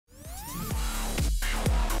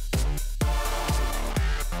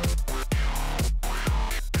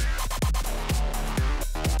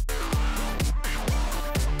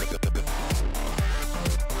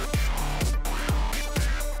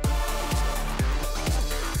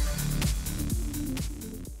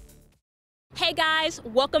Hey guys,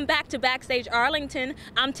 welcome back to Backstage Arlington.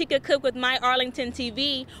 I'm Tika Cook with My Arlington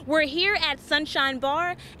TV. We're here at Sunshine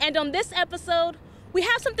Bar, and on this episode, we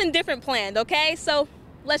have something different planned, okay? So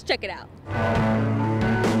let's check it out.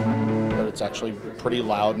 But it's actually pretty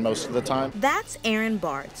loud most of the time. That's Aaron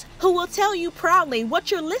Bartz, who will tell you proudly what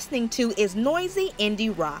you're listening to is noisy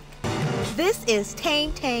indie rock. This is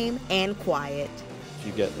tame, and quiet.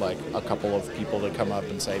 You get like a couple of people to come up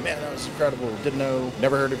and say, man, that was incredible, didn't know,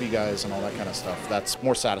 never heard of you guys, and all that kind of stuff. That's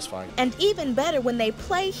more satisfying. And even better when they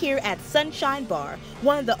play here at Sunshine Bar,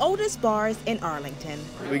 one of the oldest bars in Arlington.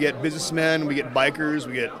 We get businessmen, we get bikers,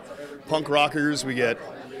 we get punk rockers, we get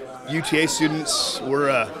UTA students.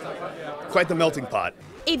 We're quite the melting pot.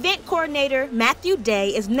 Event coordinator Matthew Day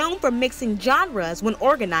is known for mixing genres when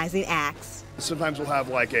organizing acts. Sometimes we'll have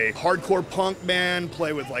like a hardcore punk band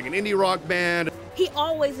play with like an indie rock band. He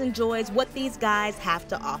always enjoys what these guys have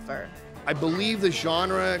to offer. I believe the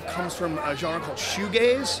genre comes from a genre called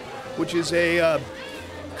shoegaze, which is a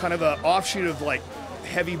kind of an offshoot of like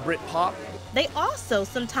heavy Brit pop. They also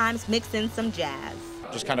sometimes mix in some jazz.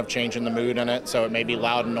 Just kind of changing the mood in it, so it may be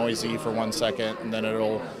loud and noisy for 1 second, and then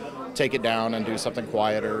it'll take it down and do something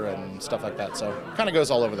quieter and stuff like that. So it kind of goes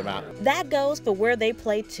all over the map. That goes for where they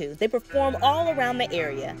play too. They perform all around the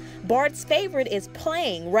area. Bart's favorite is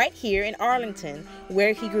playing right here in Arlington,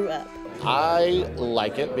 where he grew up. I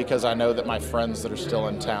like it because I know that my friends that are still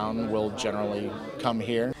in town will generally come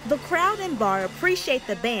here. The crowd and bar appreciate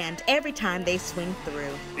the band every time they swing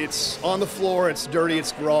through. It's on the floor, it's dirty,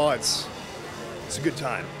 it's raw, it's a good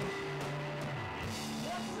time.